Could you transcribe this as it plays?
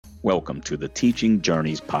Welcome to the Teaching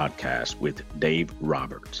Journeys podcast with Dave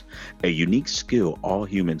Roberts. A unique skill all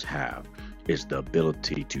humans have is the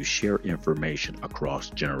ability to share information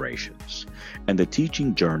across generations. And the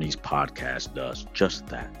Teaching Journeys podcast does just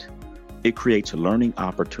that. It creates learning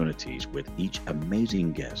opportunities with each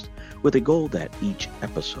amazing guest with a goal that each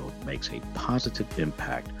episode makes a positive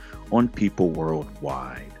impact on people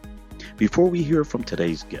worldwide. Before we hear from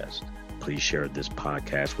today's guest, please share this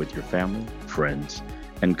podcast with your family, friends,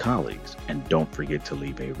 and colleagues, and don't forget to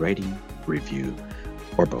leave a rating, review,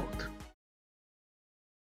 or both.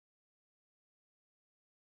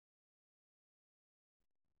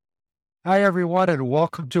 Hi, everyone, and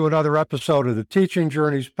welcome to another episode of the Teaching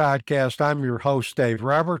Journeys podcast. I'm your host, Dave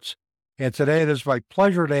Roberts, and today it is my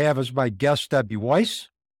pleasure to have as my guest Debbie Weiss.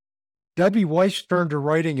 Debbie Weiss turned to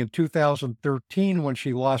writing in 2013 when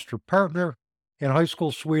she lost her partner and high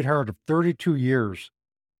school sweetheart of 32 years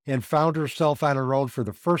and found herself on her own for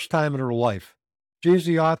the first time in her life. She's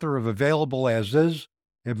the author of Available As Is,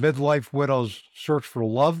 A Midlife Widow's Search for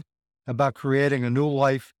Love, about creating a new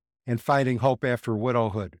life and finding hope after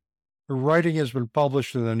widowhood. Her writing has been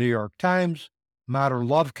published in the New York Times, Modern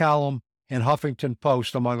Love Column, and Huffington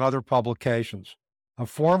Post, among other publications. A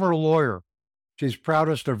former lawyer, she's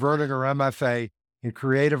proudest of earning her MFA in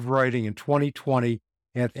creative writing in 2020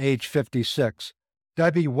 at age 56.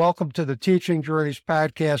 Debbie, welcome to the Teaching Journeys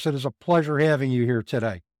podcast. It is a pleasure having you here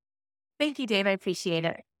today. Thank you, Dave. I appreciate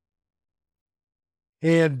it.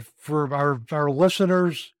 And for our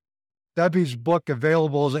listeners, Debbie's book,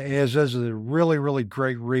 Available As Is a really, really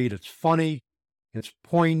great read. It's funny, it's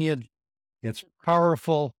poignant, it's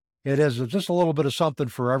powerful. It has just a little bit of something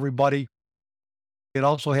for everybody. It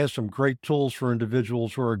also has some great tools for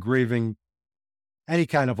individuals who are grieving any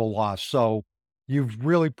kind of a loss. So you've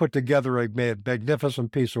really put together a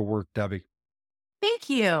magnificent piece of work, Debbie. Thank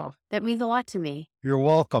you. That means a lot to me. You're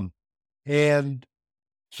welcome. And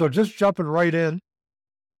so just jumping right in,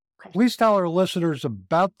 please tell our listeners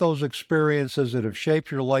about those experiences that have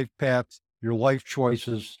shaped your life path, your life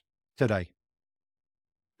choices today.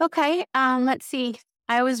 Okay. Let's see.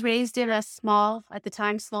 I was raised in a small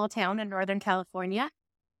town in Northern California.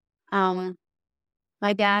 My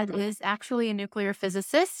dad is actually a nuclear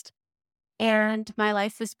physicist, and my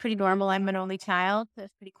life was pretty normal. I'm an only child. It was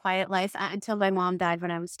a pretty quiet life until my mom died when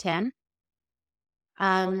I was 10.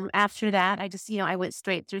 After that, I went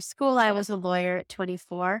straight through school. I was a lawyer at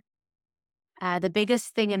 24. The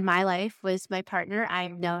biggest thing in my life was my partner.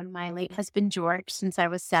 I've known my late husband, George, since I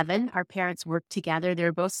was 7. Our parents worked together. They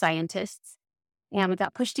were both scientists. And we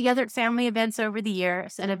got pushed together at family events over the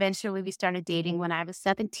years. And eventually we started dating when I was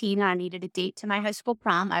 17. I needed a date to my high school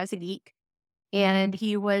prom. I was a geek. And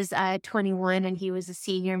he was 21, and he was a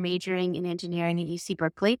senior majoring in engineering at UC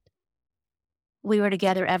Berkeley. We were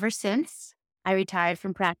together ever since. I retired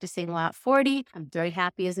from practicing law at 40. I'm very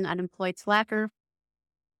happy as an unemployed slacker.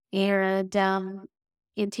 And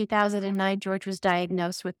in 2009, George was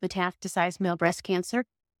diagnosed with metastasized male breast cancer.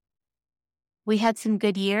 We had some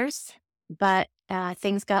good years, but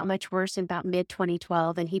things got much worse in about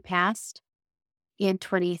mid-2012, and he passed in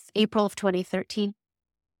April of 2013.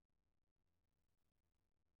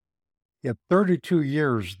 Yeah, 32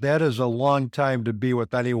 years, that is a long time to be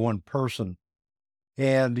with any one person.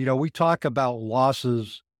 And, we talk about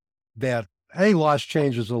losses, that any loss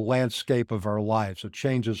changes the landscape of our lives. It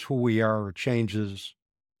changes who we are. It changes,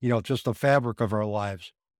 just the fabric of our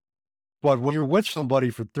lives. But when you're with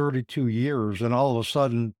somebody for 32 years and all of a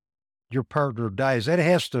sudden your partner dies, that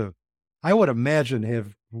has to, I would imagine,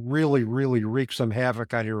 have really, really wreaked some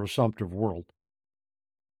havoc on your assumptive world.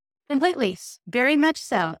 Completely. Very much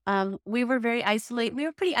so. We were very isolated. We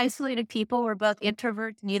were pretty isolated people. We're both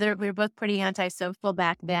introverts. We were both pretty antisocial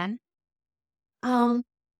back then.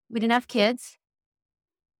 We didn't have kids.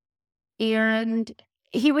 And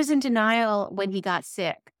he was in denial when he got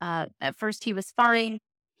sick. At first he was fine.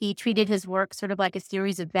 He treated his work sort of like a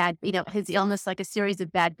series of his illness like a series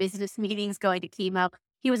of bad business meetings, going to chemo.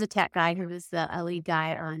 He was a tech guy who was a lead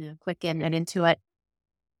guy on Quicken and Intuit.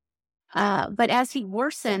 But as he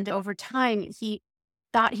worsened over time, he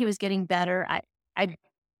thought he was getting better.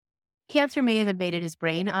 Cancer may have invaded his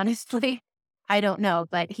brain, honestly. I don't know,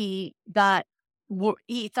 but he thought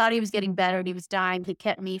he was getting better and he was dying. He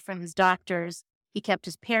kept me from his doctors. He kept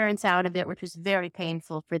his parents out of it, which was very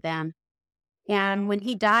painful for them. And when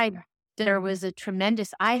he died, I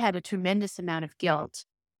had a tremendous amount of guilt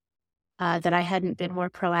that I hadn't been more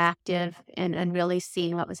proactive and really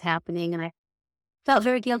seeing what was happening. And I felt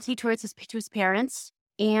very guilty to his parents,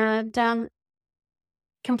 and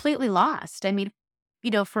completely lost. I mean,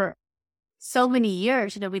 for so many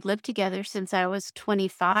years, we'd lived together since I was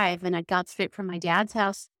 25, and I got straight from my dad's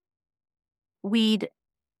house we'd,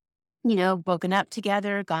 woken up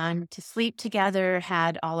together, gone to sleep together,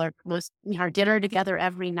 had our dinner together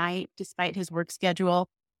every night, despite his work schedule.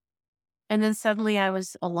 And then suddenly I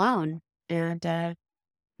was alone and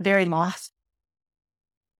very lost.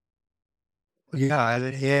 Yeah,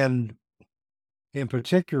 and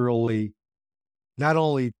particularly, not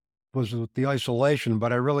only was it the isolation,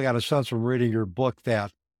 but I really got a sense from reading your book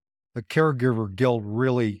that the caregiver guilt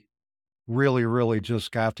really, really, really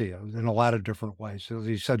just got to you in a lot of different ways. As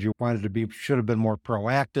you said, you should have been more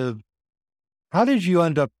proactive. How did you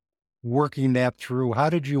end up working that through? How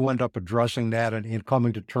did you end up addressing that and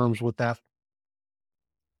coming to terms with that?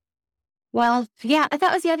 Well, yeah,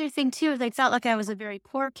 that was the other thing too. They felt like I was a very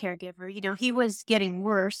poor caregiver. He was getting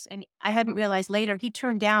worse, and I hadn't realized later he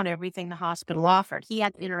turned down everything the hospital offered. He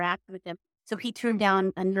had to interact with them, so he turned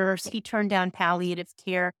down a nurse. He turned down palliative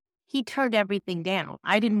care. He turned everything down.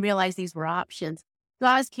 I didn't realize these were options. So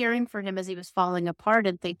I was caring for him as he was falling apart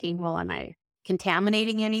and thinking, well, am I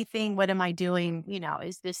contaminating anything? What am I doing?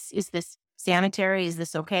 Is this sanitary? Is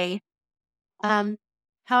this okay? Um,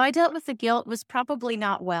 how I dealt with the guilt was probably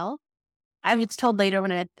not well. I was told later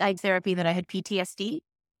when I had therapy that I had PTSD,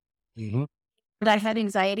 Mm-hmm. but I had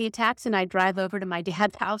anxiety attacks, and I'd drive over to my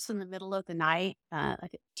dad's house in the middle of the night,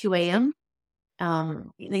 like at 2 a.m.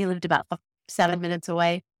 They lived about 7 minutes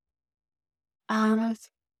away.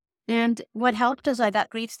 And what helped is I got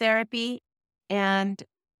grief therapy and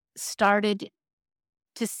started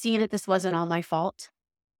to see that this wasn't all my fault.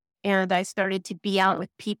 And I started to be out with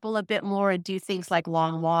people a bit more and do things like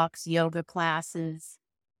long walks, yoga classes,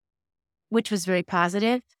 which was very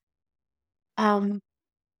positive. The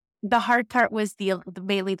hard part was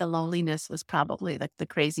mainly the loneliness was probably like the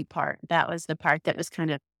crazy part. That was the part that was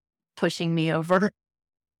kind of pushing me over.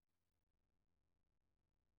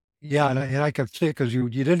 Yeah, and I could see because you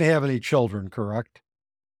didn't have any children, correct?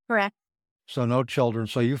 Correct. So no children.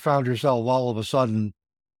 So you found yourself all of a sudden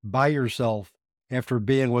by yourself after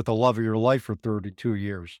being with the love of your life for 32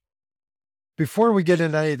 years. Before we get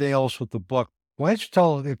into anything else with the book, why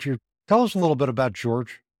don't you tell us a little bit about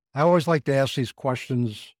George? I always like to ask these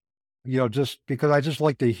questions, just because I just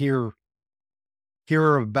like to hear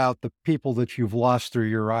about the people that you've lost through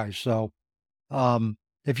your eyes. So,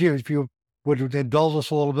 if you would indulge us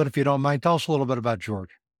a little bit, if you don't mind, tell us a little bit about George.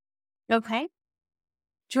 Okay.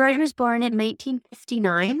 George was born in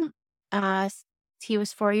 1959. He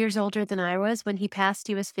was 4 years older than I was. When he passed,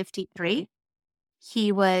 he was 53.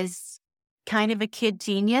 He was kind of a kid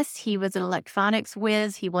genius. He was an electronics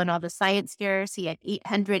whiz. He won all the science fairs. He had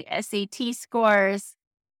 800 SAT scores.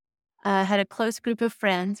 Had a close group of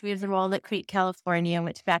friends. We was enrolled at Crete, California,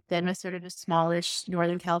 which back then was sort of a smallish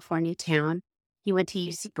Northern California town. He went to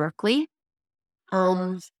UC Berkeley.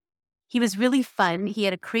 He was really fun. He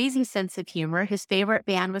had a crazy sense of humor. His favorite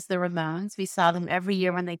band was the Ramones. We saw them every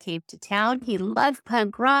year when they came to town. He loved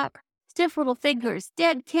punk rock, Stiff Little Fingers,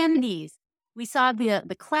 Dead Kennedys. We saw the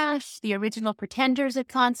Clash, the original Pretenders at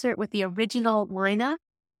concert with the original Marina.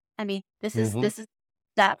 I mean, this is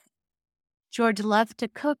that. George loved to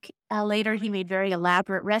cook. Later, he made very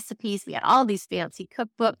elaborate recipes. We had all these fancy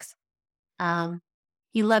cookbooks.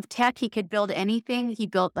 He loved tech. He could build anything. He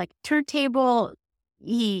built like a turntable.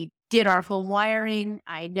 He did our home wiring.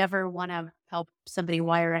 I never want to help somebody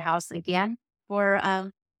wire a house again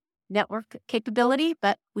for network capability,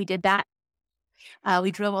 but we did that.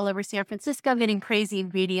 We drove all over San Francisco getting crazy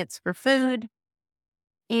ingredients for food.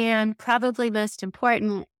 And probably most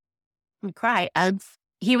important,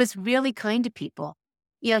 he was really kind to people.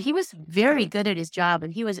 He was very good at his job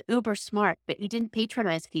and he was uber smart, but he didn't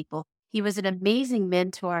patronize people. He was an amazing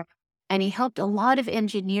mentor and he helped a lot of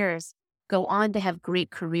engineers go on to have great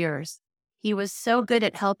careers. He was so good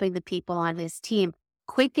at helping the people on his team.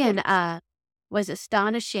 Quicken was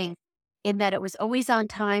astonishing in that it was always on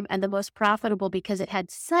time and the most profitable because it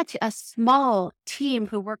had such a small team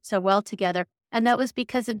who worked so well together. And that was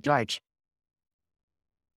because of George.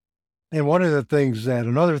 And another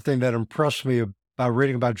thing that impressed me about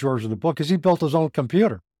reading about George in the book is he built his own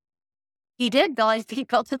computer. He did, guys. He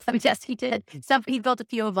built it. Yes, he did. He built a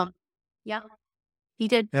few of them. Yeah, he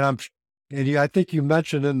did. And I think you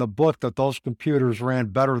mentioned in the book that those computers ran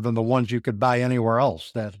better than the ones you could buy anywhere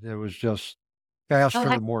else, that it was just faster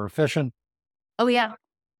and more efficient. Oh, yeah.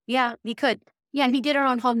 Yeah, he could. Yeah, and he did our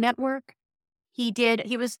own home network. He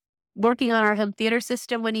was working on our home theater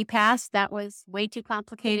system when he passed. That was way too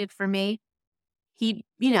complicated for me. He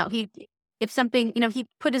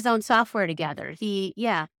put his own software together. He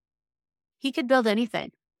could build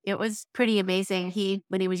anything. It was pretty amazing.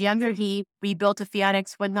 When he was younger, he rebuilt a Fiat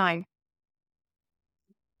X19.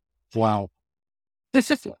 Wow.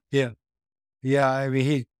 Yeah. Yeah. I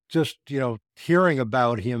mean, just, hearing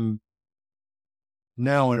about him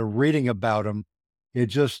now and reading about him, it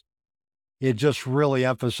just really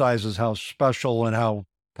emphasizes how special and how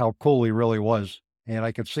cool he really was. And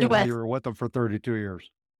I could see He why was. you were with him for 32 years.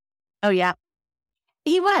 Oh, yeah.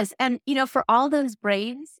 He was. And, for all those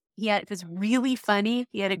brains, it was really funny.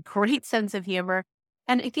 He had a great sense of humor.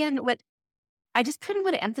 And again, I just couldn't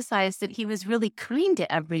want to emphasize that he was really kind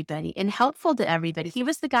to everybody and helpful to everybody. He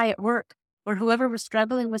was the guy at work or whoever was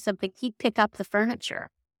struggling with something, he'd pick up the furniture.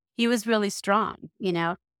 He was really strong,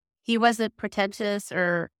 He wasn't pretentious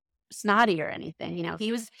or snotty or anything,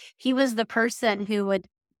 he was the person who would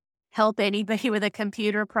help anybody with a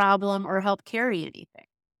computer problem or help carry anything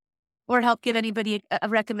or help give anybody a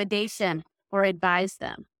recommendation or advise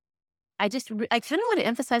them. I kind of want to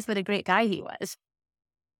emphasize what a great guy he was.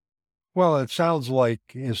 Well, it sounds like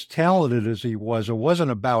as talented as he was, it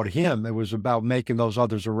wasn't about him. It was about making those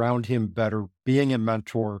others around him better, being a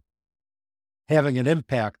mentor, having an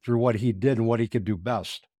impact through what he did and what he could do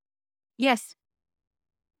best. Yes,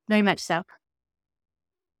 very much so.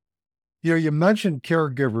 You mentioned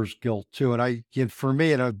caregiver's guilt too. And for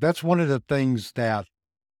me, that's one of the things that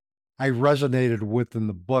I resonated with in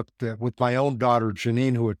the book, that with my own daughter,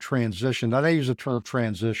 Janine, who had transitioned. And I use the term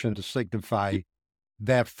transition to signify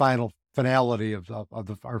that finality of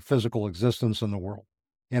our physical existence in the world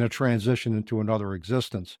and a transition into another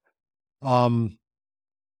existence. I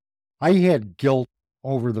had guilt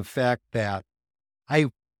over the fact that I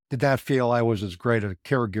did not feel I was as great a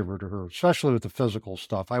caregiver to her, especially with the physical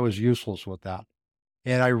stuff. I was useless with that.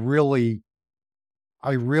 And I really,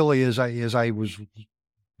 as I was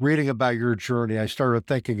reading about your journey, I started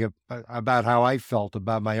thinking about how I felt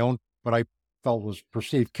about my own, what I felt was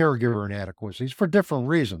perceived caregiver inadequacies for different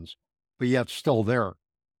reasons, but yet still there.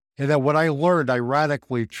 And then what I learned,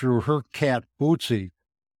 ironically, through her cat, Bootsy,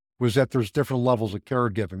 was that there's different levels of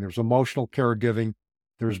caregiving. There's emotional caregiving.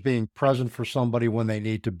 There's being present for somebody when they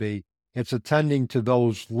need to be. It's attending to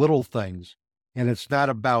those little things. And it's not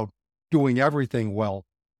about doing everything well.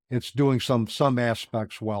 It's doing some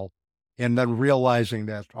aspects well. And then realizing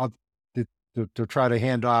that to try to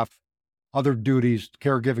hand off other duties,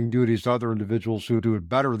 caregiving duties to other individuals who do it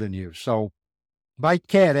better than you. So my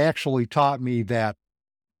cat actually taught me that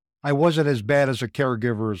I wasn't as bad as a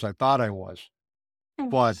caregiver as I thought I was.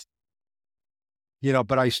 But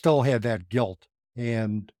I still had that guilt.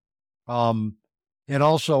 And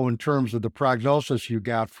also in terms of the prognosis you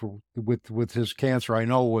got with his cancer, I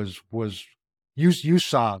know was you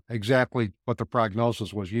saw exactly what the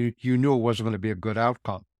prognosis was. You knew it wasn't going to be a good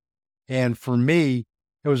outcome. And for me,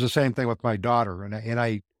 it was the same thing with my daughter. And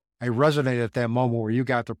I resonated at that moment where you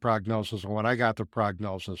got the prognosis and when I got the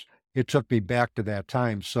prognosis, it took me back to that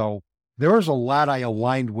time. So there was a lot I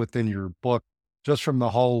aligned with in your book just from the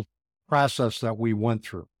whole process that we went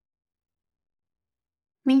through.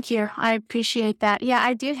 Thank you. I appreciate that. Yeah,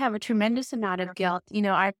 I did have a tremendous amount of guilt.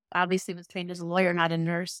 I obviously was trained as a lawyer, not a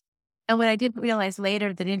nurse. And what I did realize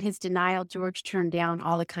later that in his denial, George turned down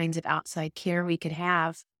all the kinds of outside care we could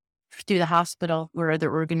have through the hospital or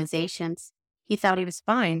other organizations. He thought he was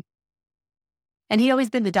fine. And he'd always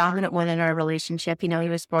been the dominant one in our relationship. He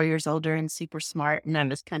was 4 years older and super smart. And I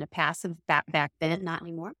was kind of passive back then, not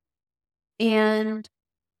anymore. And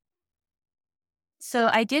so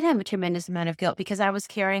I did have a tremendous amount of guilt because I was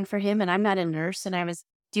caring for him and I'm not a nurse and I was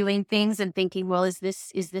doing things and thinking, well, is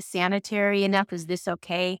this sanitary enough? Is this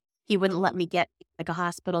okay? He wouldn't let me get like a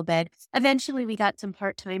hospital bed. Eventually we got some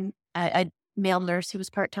part-time, a male nurse who was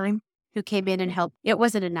part-time who came in and helped. It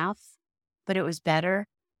wasn't enough, but it was better.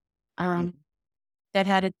 But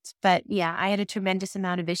yeah, I had a tremendous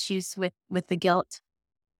amount of issues with the guilt.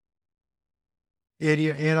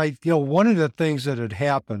 And one of the things that had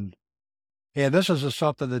happened, and this is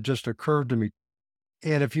something that just occurred to me,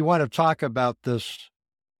 and if you want to talk about this,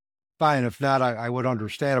 fine. If not, I would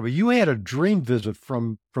understand it. But you had a dream visit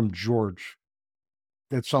from George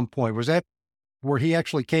at some point. Was that where he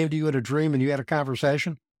actually came to you in a dream and you had a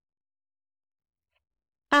conversation?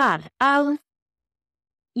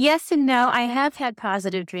 Yes and no. I have had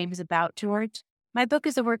positive dreams about George. My book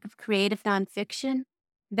is a work of creative nonfiction.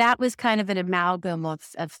 That was kind of an amalgam of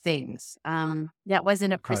things. That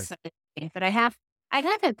wasn't a precise thing, but I have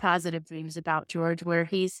had positive dreams about George where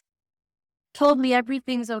he's told me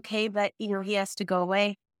everything's okay, but he has to go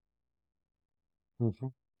away. Mm-hmm.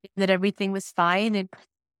 That everything was fine, and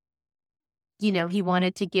he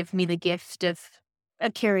wanted to give me the gift of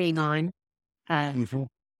carrying on. Mm-hmm.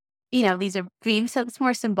 These are dreams, so it's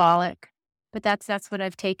more symbolic, but that's what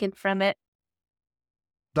I've taken from it.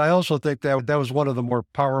 I also think that was one of the more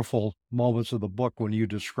powerful moments of the book when you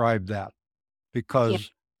described that,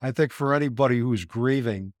 because I think for anybody who's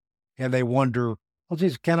grieving, and they wonder, well,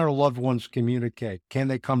 geez, can our loved ones communicate? Can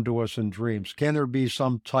they come to us in dreams? Can there be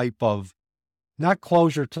some type of, not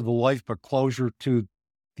closure to the life, but closure to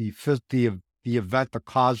the event, the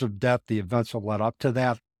cause of death, the events that led up to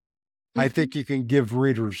that? I think you can give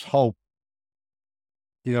readers hope,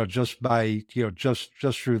 just by, just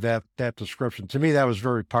through that description. To me, that was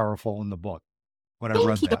very powerful in the book when I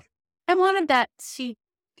read Thank you. that. I wanted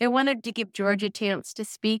I wanted to give George a chance to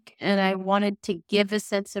speak, and I wanted to give a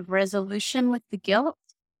sense of resolution with the guilt.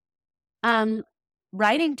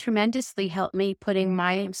 Writing tremendously helped me putting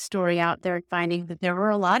my story out there and finding that there were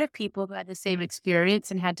a lot of people who had the same experience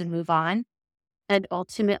and had to move on and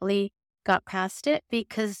ultimately got past it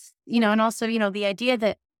because, and also, the idea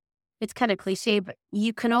that it's kind of cliche, but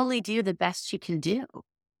you can only do the best you can do.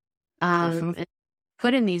 And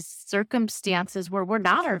put in these circumstances where we're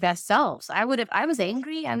not our best selves. I was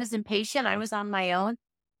angry. I was impatient. I was on my own.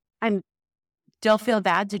 I'm still feel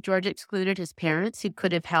bad that George excluded his parents who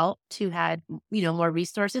could have helped, who had, more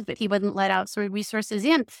resources, but he wouldn't let outside resources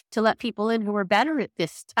in to let people in who were better at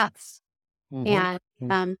this stuff. And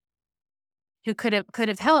who could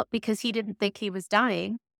have helped because he didn't think he was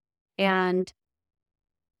dying. And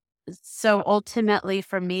so ultimately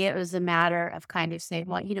for me, it was a matter of kind of saying,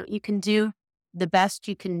 well, you can do the best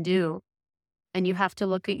you can do, and you have to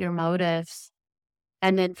look at your motives.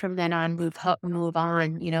 And then from then on, move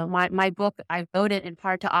on. My book, I wrote it in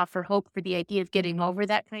part to offer hope for the idea of getting over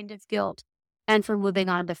that kind of guilt and for moving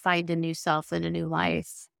on to find a new self and a new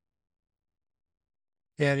life.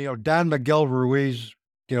 And, Don Miguel Ruiz,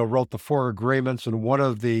 wrote the 4 Agreements, and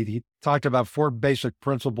he talked about 4 basic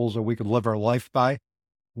principles that we could live our life by.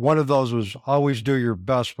 One of those was always do your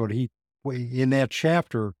best, but in that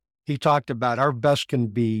chapter, he talked about our best can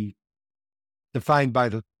be defined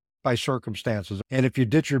by circumstances. And if you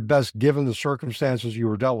did your best, given the circumstances you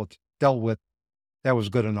were dealt with, that was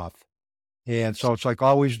good enough. And so it's like,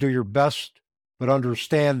 always do your best, but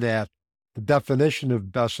understand that the definition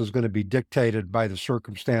of best is going to be dictated by the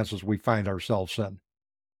circumstances we find ourselves in.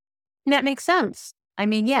 That makes sense. I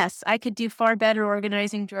mean, yes, I could do far better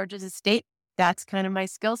organizing George's estate. That's kind of my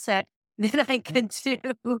skill set than I could do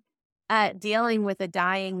dealing with a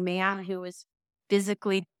dying man who was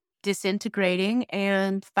physically disintegrating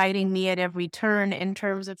and fighting me at every turn in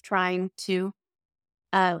terms of trying to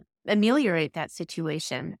ameliorate that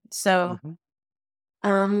situation. So,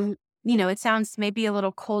 it sounds maybe a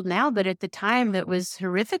little cold now, but at the time it was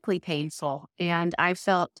horrifically painful and I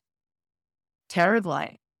felt terrible.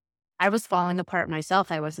 I was falling apart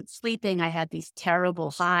myself. I wasn't sleeping. I had these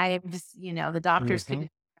terrible hives. The doctors couldn't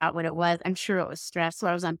figure out what it was. I'm sure it was stress. So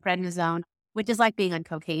I was on prednisone, which is like being on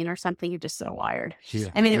cocaine or something. You're just so wired. Yeah.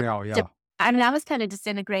 I mean, yeah. I was kind of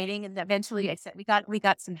disintegrating, and eventually I said we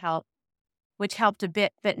got some help, which helped a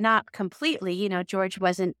bit, but not completely. George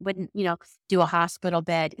wouldn't do a hospital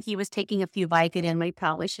bed. He was taking a few Vicodin. We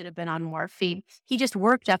probably should have been on morphine. He just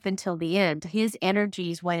worked up until the end. His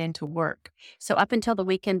energies went into work. So up until the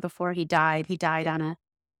weekend before he died on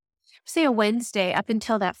a Wednesday. Up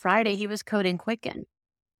until that Friday, he was coding Quicken.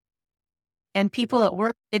 And people at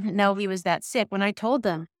work didn't know he was that sick. When I told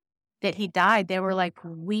them that he died, they were like,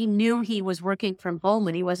 we knew he was working from home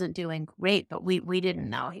and he wasn't doing great, but we didn't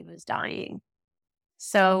know he was dying.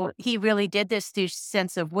 So he really did this through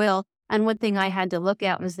sense of will. And one thing I had to look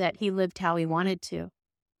at was that he lived how he wanted to.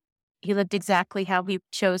 He lived exactly how he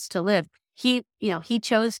chose to live. He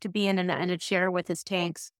chose to be in a chair with his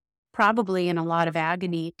tanks, probably in a lot of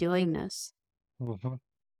agony doing this. Mm-hmm.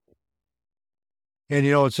 And,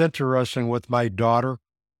 it's interesting with my daughter.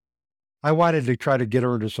 I wanted to try to get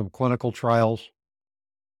her into some clinical trials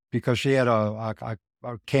because she had a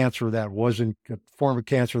cancer a form of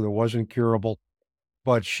cancer that wasn't curable.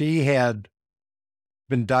 But she had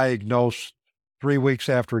been diagnosed 3 weeks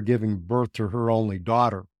after giving birth to her only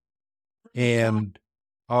daughter. And,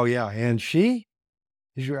 and she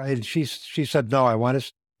said, no, I want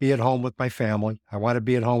to be at home with my family. I want to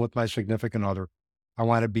be at home with my significant other. I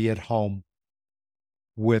want to be at home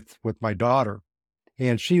with my daughter.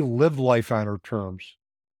 And she lived life on her terms.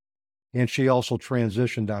 And she also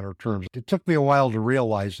transitioned on her terms. It took me a while to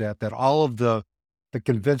realize that all of the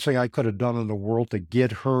convincing I could have done in the world to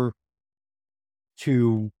get her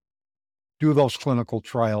to do those clinical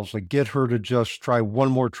trials, to get her to just try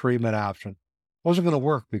one more treatment option, wasn't going to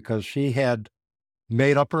work because she had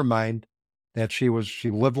made up her mind that she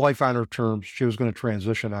lived life on her terms. She was going to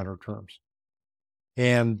transition on her terms.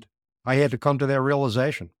 And I had to come to that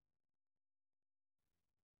realization.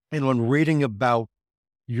 And when reading about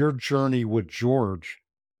your journey with George,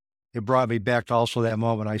 it brought me back to also that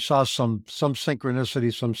moment. I saw some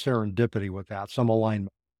synchronicity, some serendipity with that, some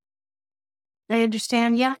alignment. I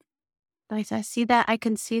understand. Yeah. I see that. I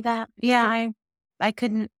can see that. Yeah, I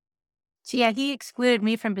couldn't. Yeah, he excluded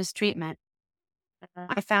me from his treatment.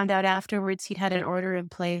 I found out afterwards he'd had an order in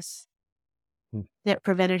place Hmm. that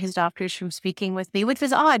prevented his doctors from speaking with me, which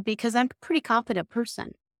was odd because I'm a pretty confident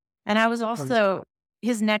person. And I was also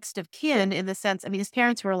his next of kin in the sense, I mean, his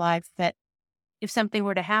parents were alive, but if something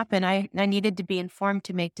were to happen, I needed to be informed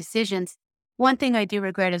to make decisions. One thing I do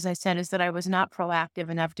regret, as I said, is that I was not proactive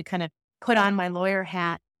enough to kind of put on my lawyer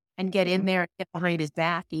hat and get in there and get behind his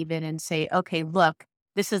back even and say, okay, look,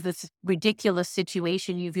 this ridiculous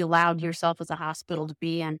situation you've allowed yourself as a hospital to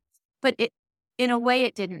be in. But in a way,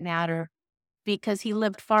 it didn't matter because he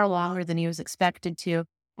lived far longer than he was expected to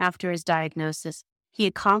after his diagnosis. He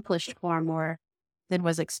accomplished far more than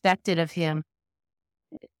was expected of him.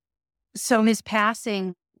 So his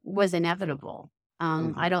passing was inevitable.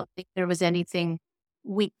 I don't think there was anything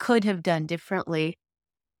we could have done differently.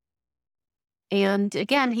 And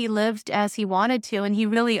again, he lived as he wanted to, and he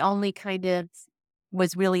really only kind of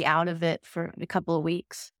was really out of it for a couple of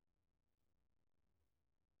weeks.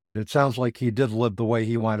 It sounds like he did live the way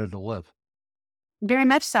he wanted to live. Very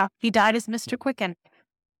much so. He died as Mr. Quicken,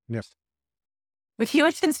 Yes. which you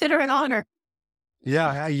would consider an honor.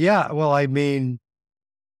 Yeah. Yeah. Well, I mean,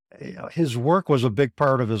 his work was a big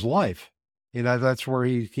part of his life. That's where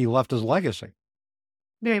he left his legacy.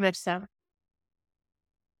 Very much so.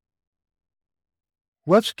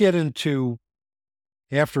 Let's get into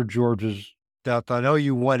after George's death. I know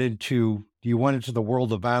you went into the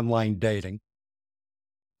world of online dating.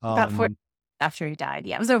 About 4 after he died.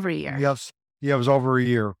 Yeah, it was over a year. Yes. Yeah, it was over a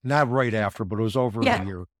year. Not right after, but it was over a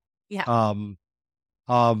year. Yeah.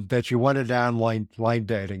 That you went into online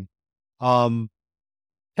dating. Tell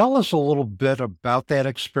us a little bit about that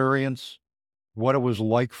experience, what it was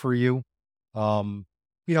like for you.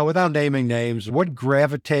 Without naming names, what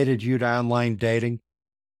gravitated you to online dating?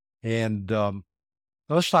 And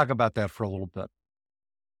let's talk about that for a little bit.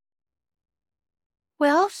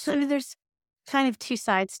 Well, so there's kind of two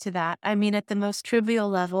sides to that. I mean, at the most trivial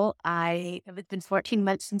level, it's been 14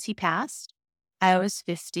 months since he passed. I was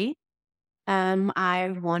 50.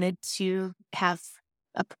 I wanted to have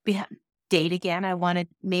date again. I wanted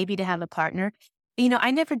maybe to have a partner.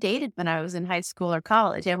 I never dated when I was in high school or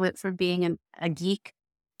college. I went from being a geek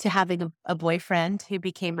to having a boyfriend who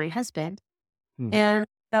became my husband. And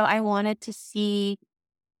so I wanted to see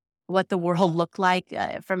what the world looked like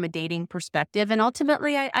from a dating perspective. And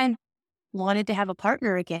ultimately, I wanted to have a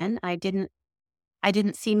partner again. I didn't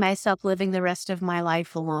see myself living the rest of my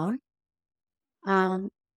life alone. On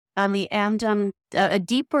a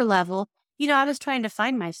deeper level, I was trying to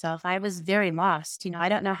find myself. I was very lost. I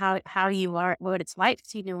don't know how you are, what it's like,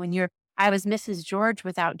 when I was Mrs. George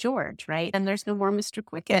without George, right? And there's no more Mr.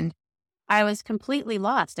 Quicken. I was completely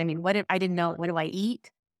lost. I mean, I didn't know, what do I eat?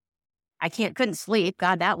 I couldn't sleep.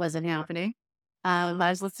 God, that wasn't happening. I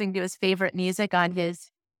was listening to his favorite music on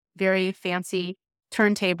his very fancy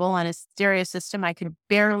turntable on a stereo system I could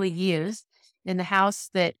barely use in the house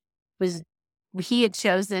that he had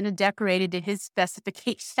chosen and decorated to his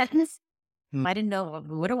specifications. I didn't know,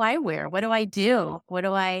 what do I wear? What do I do?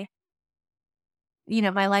 My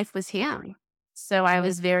life was him. So I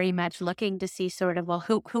was very much looking to see sort of, well,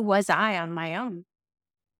 who was I on my own?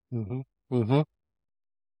 Mm-hmm. Mm-hmm.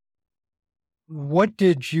 What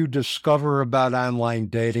did you discover about online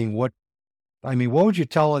dating? What would you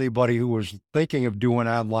tell anybody who was thinking of doing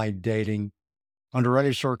online dating under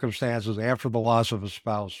any circumstances after the loss of a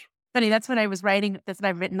spouse? Funny, that's what I was writing. That's what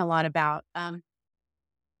I've written a lot about.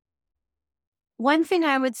 One thing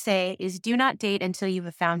I would say is do not date until you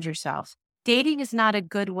have found yourself. Dating is not a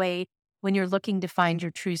good way when you're looking to find your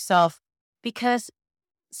true self because,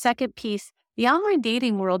 second piece, the online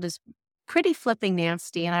dating world is pretty flipping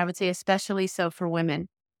nasty, and I would say especially so for women.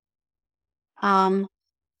 The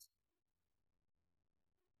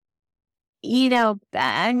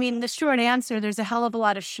short answer, there's a hell of a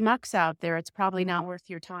lot of schmucks out there. It's probably not worth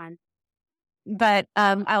your time. But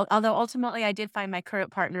although ultimately I did find my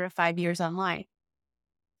current partner of 5 years online.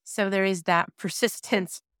 So there is that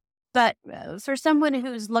persistence. But for someone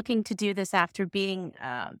who's looking to do this after being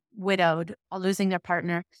widowed or losing their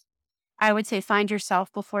partner, I would say find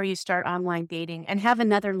yourself before you start online dating and have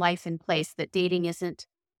another life in place, that dating isn't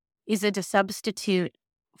a substitute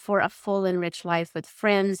for a full and rich life with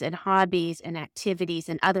friends and hobbies and activities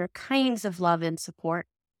and other kinds of love and support,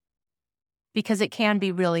 because it can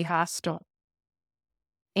be really hostile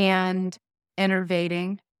and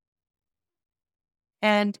enervating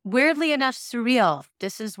and weirdly enough surreal.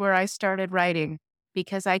 This is where I started writing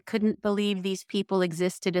because I couldn't believe these people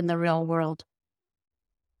existed in the real world.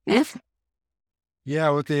 Yeah,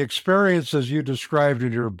 with the experiences you described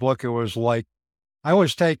in your book, it was like I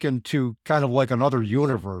was taken to kind of like another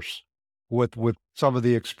universe with some of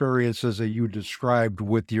the experiences that you described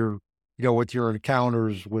with your, with your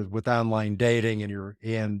encounters with online dating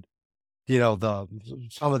and the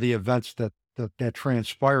some of the events that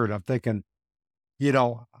transpired. I'm thinking, you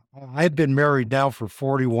know, I've been married now for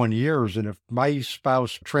 41 years, and if my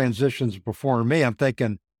spouse transitions before me, I'm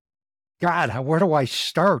thinking, God, where do I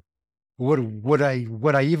start? Would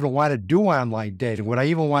I even want to do online dating? Would I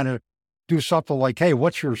even want to do something like, hey,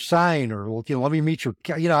 what's your sign? Or, well, let me meet your,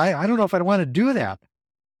 I don't know if I'd want to do that.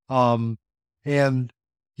 Um, and,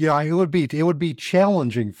 it would be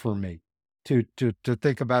challenging for me to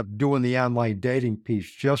think about doing the online dating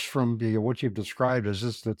piece just from what you've described as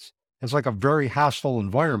this, it's like a very hostile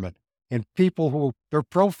environment and people who their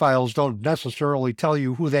profiles don't necessarily tell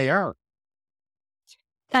you who they are.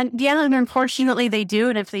 And yeah, and unfortunately they do.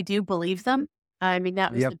 And if they do, believe them. I mean,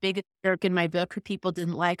 that was Yep. the biggest jerk in my book who people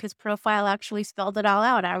didn't like. His profile actually spelled it all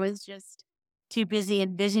out. I was just too busy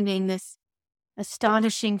envisioning this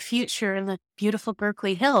astonishing future in the beautiful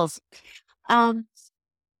Berkeley Hills. Um,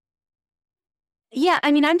 yeah,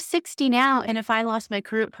 I mean, I'm 60 now, and if I lost my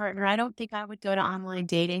current partner, I don't think I would go to online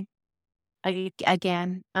dating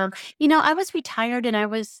again. I was retired and I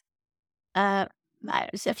was a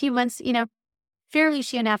few months, fairly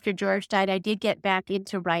soon after George died. I did get back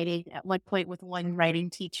into writing at one point with one writing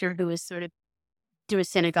teacher who was sort of through a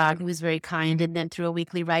synagogue who was very kind, and then through a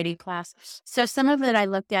weekly writing class. So some of it I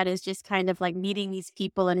looked at as just kind of like meeting these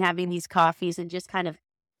people and having these coffees and just kind of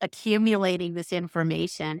accumulating this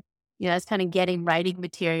information. It's kind of getting writing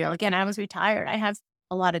material. Again, I was retired. I have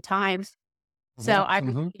a lot of time. So I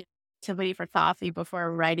would Mm-hmm. meet somebody for coffee before a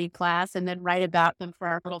writing class and then write about them for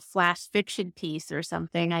our little flash fiction piece or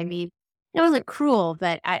something. I mean, it wasn't cruel,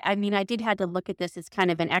 but I mean, I did have to look at this as kind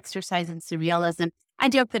of an exercise in surrealism. I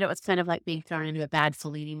joke that it was kind of like being thrown into a bad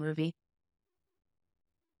Fellini movie.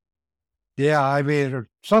 Yeah, I mean,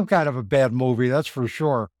 some kind of a bad movie, that's for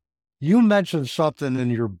sure. You mentioned something in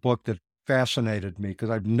your book that fascinated me because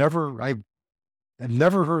I've never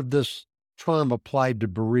heard this term applied to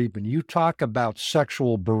bereavement. You talk about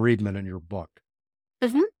sexual bereavement in your book.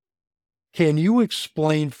 Mhm. Can you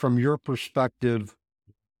explain from your perspective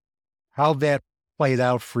how that played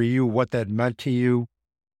out for you, what that meant to you,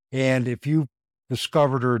 and if you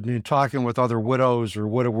discovered or in talking with other widows or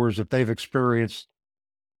widowers, if they've experienced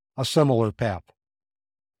a similar path?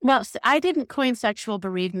 Well, I didn't coin sexual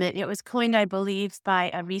bereavement. It was coined, I believe, by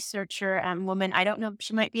a researcher, woman. I don't know.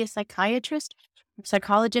 She might be a psychiatrist,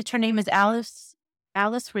 psychologist. Her name is Alice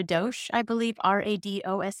Radosh, I believe,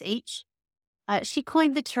 Radosh. She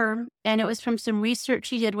coined the term, and it was from some research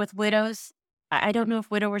she did with widows. I don't know if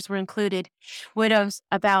widowers were included, widows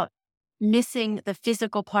about missing the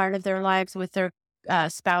physical part of their lives with their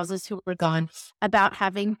spouses who were gone, about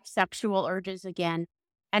having sexual urges again,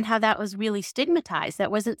 and how that was really stigmatized.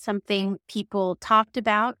 That wasn't something people talked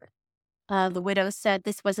about. The widows said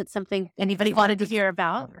this wasn't something anybody wanted to hear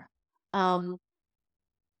about. Um,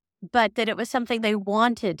 but that it was something they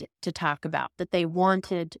wanted to talk about, that they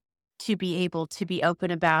wanted to be able to be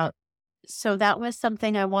open about. So that was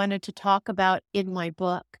something I wanted to talk about in my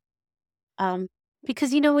book. Um,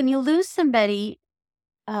 because, when you lose somebody,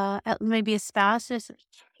 maybe a spouse,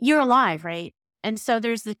 you're alive, right? And so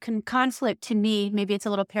there's the conflict to me. Maybe it's a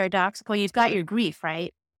little paradoxical. You've got your grief,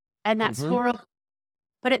 right? And that's Mm-hmm. horrible.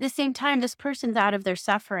 But at the same time, this person's out of their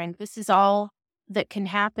suffering. This is all that can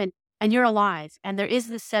happen. And you're alive. And there is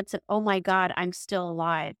this sense of, oh my God, I'm still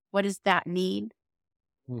alive. What does that mean?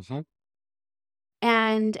 Mm-hmm.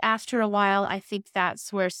 And after a while, I think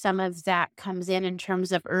that's where some of that comes in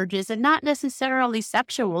terms of urges, and not necessarily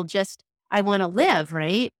sexual, just I want to live,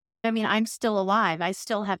 right? I mean, I'm still alive. I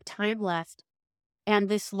still have time left. And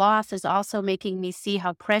this loss is also making me see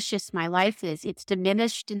how precious my life is. It's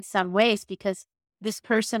diminished in some ways because this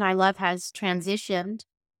person I love has transitioned.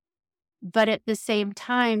 But at the same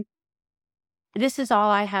time, this is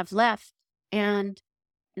all I have left. And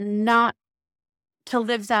not to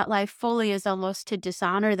live that life fully is almost to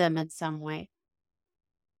dishonor them in some way.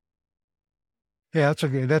 Yeah,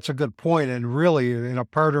 that's a good point. And really, a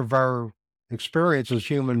part of our experience as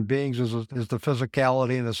human beings is the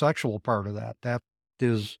physicality and the sexual part of that. That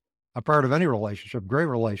is a part of any relationship, great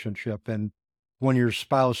relationship. And when your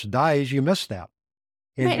spouse dies, you miss that.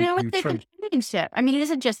 And Right, you, now it's you a try, companionship. I mean, it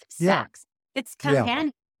isn't just yeah, sex, it's yeah,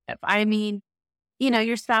 companionship. I mean,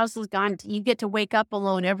 your spouse is gone, you get to wake up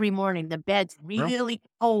alone every morning, the bed's well, really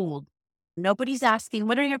cold. Nobody's asking,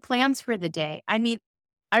 "What are your plans for the day?" I mean,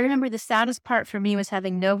 I remember the saddest part for me was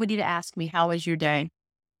having nobody to ask me, "How was your day?"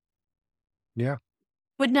 yeah.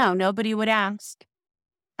 Would know, nobody would ask.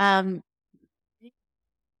 Um,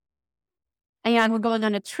 and we're going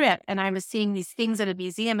on a trip, and I was seeing these things at a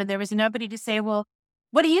museum, and there was nobody to say, well,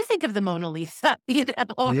 what do you think of the Mona Lisa? Yeah.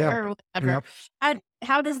 Or whatever. Yep.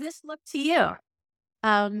 How does this look to you?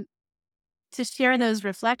 Um, to share those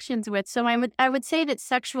reflections with. So I would say that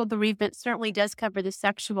sexual bereavement certainly does cover the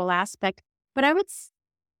sexual aspect, but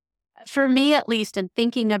for me at least, in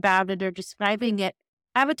thinking about it or describing it,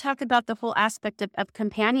 I would talk about the whole aspect of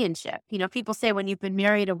companionship. People say when you've been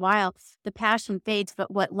married a while, the passion fades,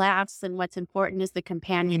 but what lasts and what's important is the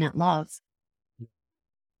companion it loves.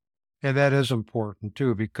 And that is important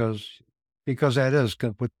too, because that is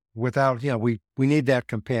without, we need that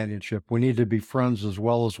companionship. We need to be friends as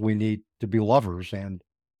well as we need to be lovers. And,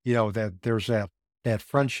 that there's that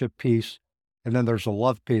friendship piece, and then there's a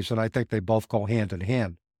love piece. And I think they both go hand in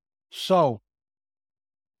hand. So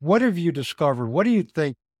what have you discovered? What do you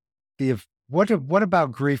think what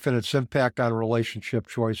about grief and its impact on relationship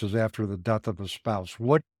choices after the death of a spouse?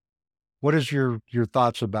 What is your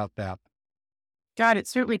thoughts about that? God, it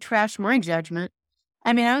certainly trashed my judgment.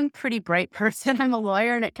 I mean, I'm a pretty bright person. I'm a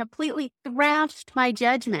lawyer, and it completely thrashed my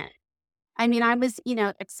judgment. I mean, I was,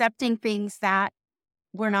 accepting things that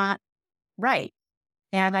were not right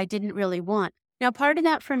and I didn't really want. Now, part of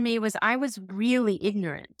that for me was I was really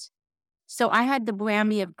ignorant. So I had the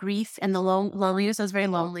whammy of grief and the loneliness. I was very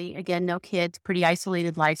lonely. Again, no kids, pretty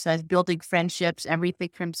isolated life. So I was building friendships, everything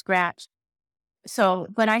from scratch. So,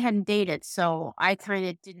 but I hadn't dated. So I kind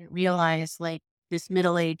of didn't realize like this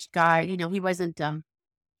middle-aged guy,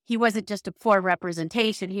 he wasn't just a poor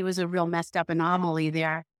representation. He was a real messed up anomaly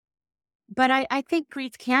there. But I think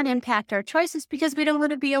grief can impact our choices because we don't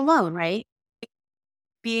want to be alone, right?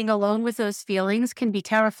 Being alone with those feelings can be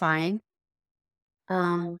terrifying.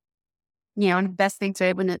 And the best thing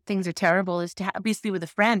to when things are terrible is to obviously with a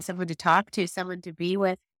friend, someone to talk to, someone to be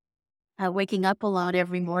with. Waking up alone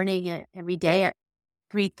every morning, every day at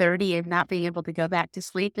 3:30 and not being able to go back to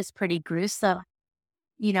sleep is pretty gruesome.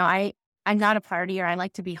 I'm not a partier. I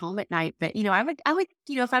like to be home at night, but I would,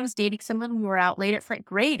 if I was dating someone who were out late at night,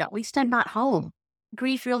 great. At least I'm not home.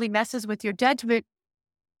 Grief really messes with your judgment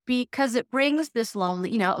because it brings this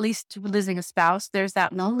lonely, at least losing a spouse, there's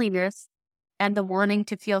that loneliness and the wanting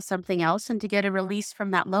to feel something else and to get a release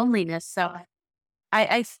from that loneliness. So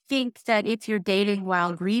I think that if you're dating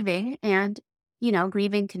while grieving and,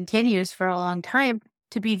 grieving continues for a long time,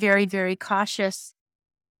 to be very, very cautious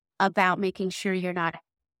about making sure you're not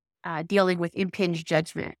dealing with impinged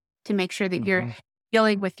judgment, to make sure that you're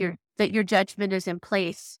dealing with that your judgment is in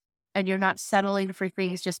place and you're not settling for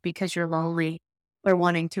things just because you're lonely or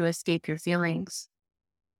wanting to escape your feelings.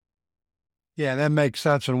 Yeah, that makes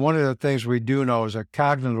sense. And one of the things we do know is that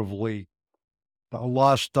cognitively, the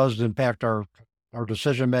loss does impact our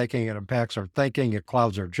decision-making. It impacts our thinking. It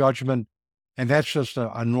clouds our judgment. And that's just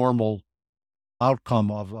a normal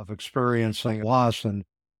outcome of experiencing loss. And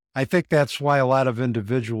I think that's why a lot of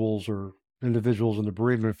individuals in the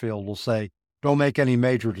bereavement field will say, don't make any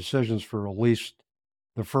major decisions for at least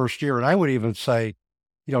the first year. And I would even say,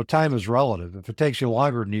 time is relative. If it takes you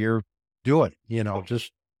longer than a year, do it.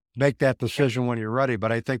 Just make that decision when you're ready.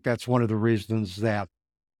 But I think that's one of the reasons that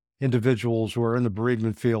individuals who are in the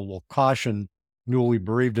bereavement field will caution newly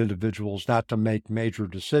bereaved individuals not to make major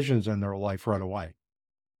decisions in their life right away.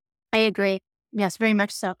 I agree. Yes, very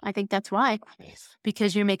much so. I think that's why,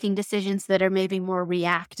 because you're making decisions that are maybe more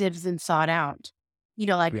reactive than thought out.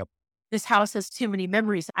 This house has too many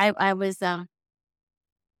memories. I was, I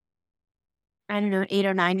don't know, 8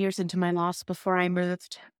 or 9 years into my loss before I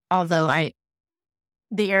moved. Although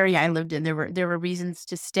the area I lived in, there were reasons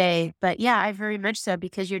to stay. But yeah, I very much so,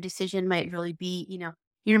 because your decision might really be,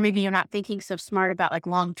 maybe you're not thinking so smart about like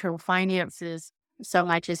long-term finances so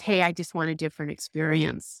much as, hey, I just want a different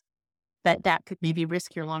experience. That could maybe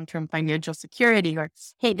risk your long-term financial security, or,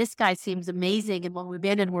 hey, this guy seems amazing. And when we've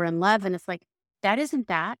been and we're in love, and it's like, that isn't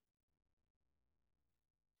that.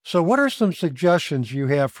 So what are some suggestions you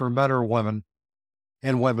have for men or women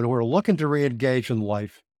and women who are looking to reengage in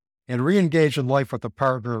life with a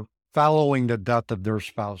partner following the death of their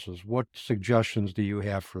spouses? What suggestions do you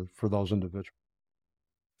have for those individuals?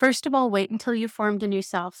 First of all, wait until you formed a new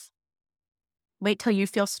self. Wait till you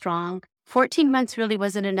feel strong. 14 months really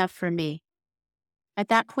wasn't enough for me. At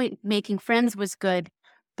that point, making friends was good,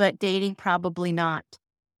 but dating probably not.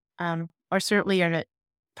 Or certainly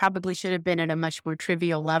probably should have been at a much more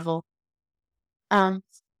trivial level. By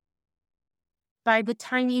the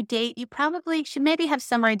time you date, you probably should maybe have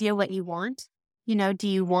some idea what you want. Do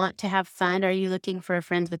you want to have fun? Are you looking for a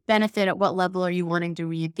friends with benefit? At what level are you wanting to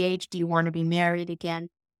re-engage? Do you want to be married again?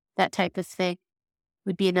 That type of thing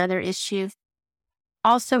would be another issue.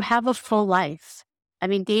 Also, have a full life. I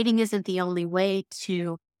mean, dating isn't the only way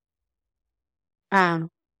to find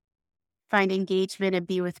engagement and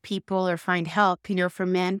be with people or find help. For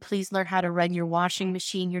men, please learn how to run your washing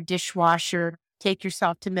machine, your dishwasher, take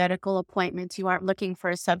yourself to medical appointments. You aren't looking for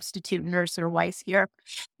a substitute nurse or Weiss here,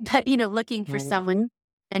 but, looking for someone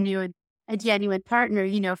and a genuine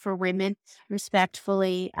partner. For women,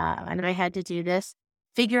 respectfully, and I had to do this,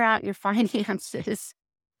 figure out your finances,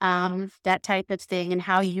 that type of thing, and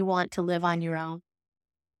how you want to live on your own.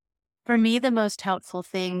 For me, the most helpful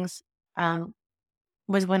things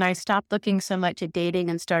was when I stopped looking so much at dating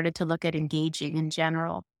and started to look at engaging in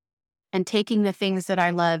general and taking the things that I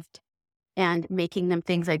loved and making them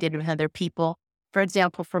things I did with other people. For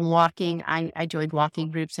example, from walking, I joined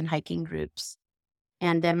walking groups and hiking groups.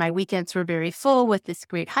 And then my weekends were very full with this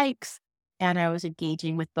great hikes. And I was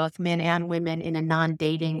engaging with both men and women in a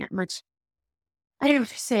non-dating, much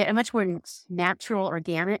more natural,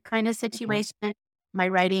 organic kind of situation. My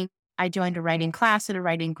writing, I joined a writing class and a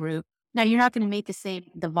writing group. Now, you're not going to meet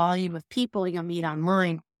the volume of people you'll meet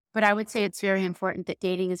online, but I would say it's very important that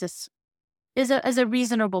dating is a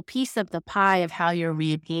reasonable piece of the pie of how you're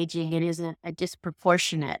re-engaging. It isn't a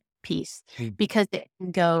disproportionate piece because it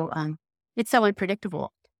can go, it's so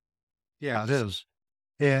unpredictable. Yeah, it is.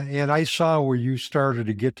 And I saw where you started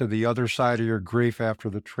to get to the other side of your grief after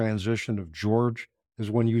the transition of George,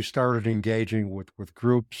 is when you started engaging with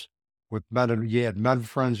groups, with men. You had men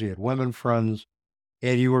friends, you had women friends,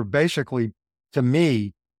 and you were basically, to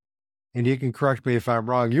me, and you can correct me if I'm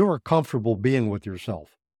wrong, you were comfortable being with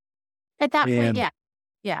yourself. At that point, yeah.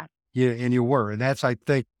 Yeah. Yeah, and you were. And that's, I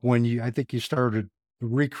think you started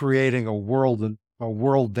recreating a world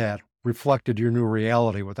that reflected your new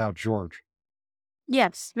reality without George.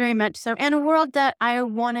 Yes, very much so. And a world that I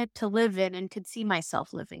wanted to live in and could see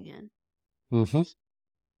myself living in. Mm-hmm.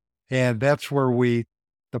 And that's where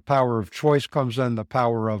the power of choice comes in, the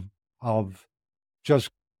power of just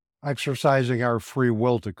exercising our free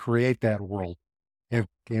will to create that world if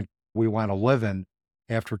we want to live in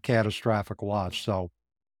after catastrophic loss. So,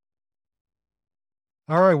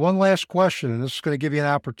 all right, one last question, and this is going to give you an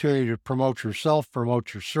opportunity to promote yourself,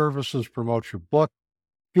 promote your services, promote your book.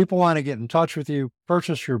 People want to get in touch with you,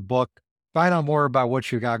 purchase your book, find out more about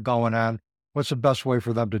what you got going on. What's the best way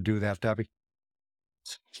for them to do that, Debbie?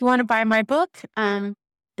 If you want to buy my book,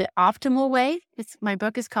 the optimal way, my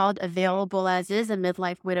book is called Available As Is, A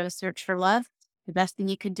Midlife Widow's Search for Love. The best thing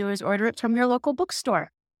you can do is order it from your local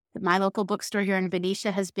bookstore. My local bookstore here in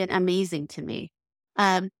Benicia has been amazing to me.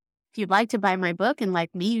 If you'd like to buy my book, and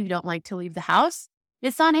like me, you don't like to leave the house,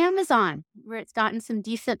 it's on Amazon, where it's gotten some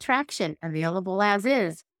decent traction, Available As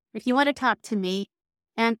Is. If you want to talk to me,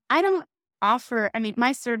 and I don't offer,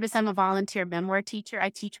 my service, I'm a volunteer memoir teacher. I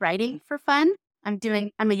teach writing for fun. I'm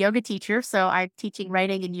a yoga teacher, so I'm teaching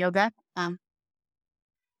writing and yoga.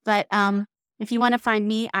 But if you want to find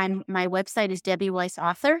me, my website is Debbie Weiss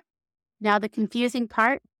Author. Now, the confusing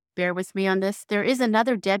part, bear with me on this, there is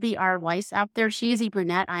another Debbie R. Weiss out there. She is a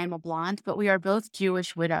brunette, I am a blonde, but we are both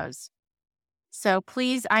Jewish widows. So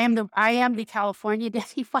please, I am the California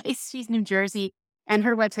Debbie Weiss. She's New Jersey, and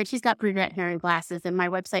her website, she's got brunette hair and glasses, and my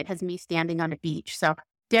website has me standing on a beach. So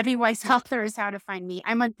Debbie Weiss Author is how to find me.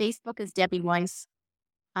 I'm on Facebook as Debbie Weiss.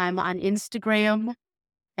 I'm on Instagram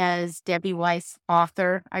as Debbie Weiss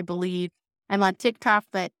Author, I believe. I'm on TikTok,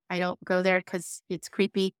 but I don't go there because it's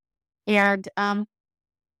creepy. And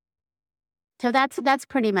so that's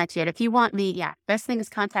pretty much it. If you want me, best thing is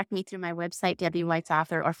contact me through my website, Debbie Weiss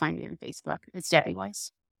Author, or find me on Facebook. It's Debbie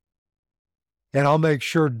Weiss. And I'll make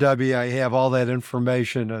sure, Debbie, I have all that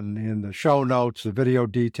information in the show notes, the video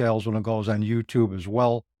details when it goes on YouTube as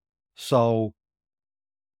well. So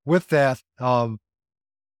with that,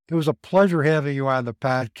 it was a pleasure having you on the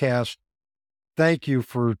podcast. Thank you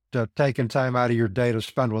for taking time out of your day to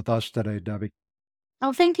spend with us today, Debbie.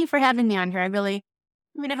 Oh, thank you for having me on here.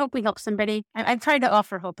 I hope we help somebody. I've tried to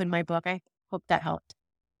offer hope in my book. I hope that helped.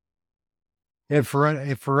 And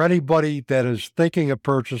for anybody that is thinking of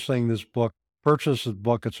purchasing this book, purchase the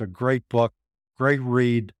book. It's a great book, great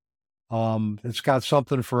read. It's got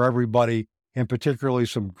something for everybody, and particularly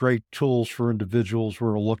some great tools for individuals who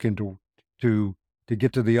are looking to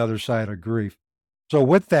get to the other side of grief. So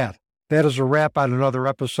with that is a wrap on another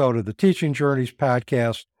episode of the Teaching Journeys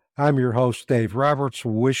podcast. I'm your host, Dave Roberts,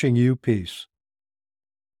 wishing you peace.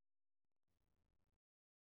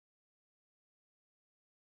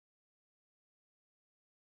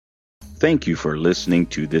 Thank you for listening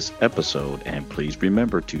to this episode, and please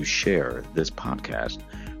remember to share this podcast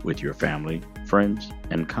with your family, friends,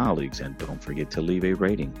 and colleagues, and don't forget to leave a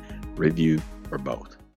rating, review, or both.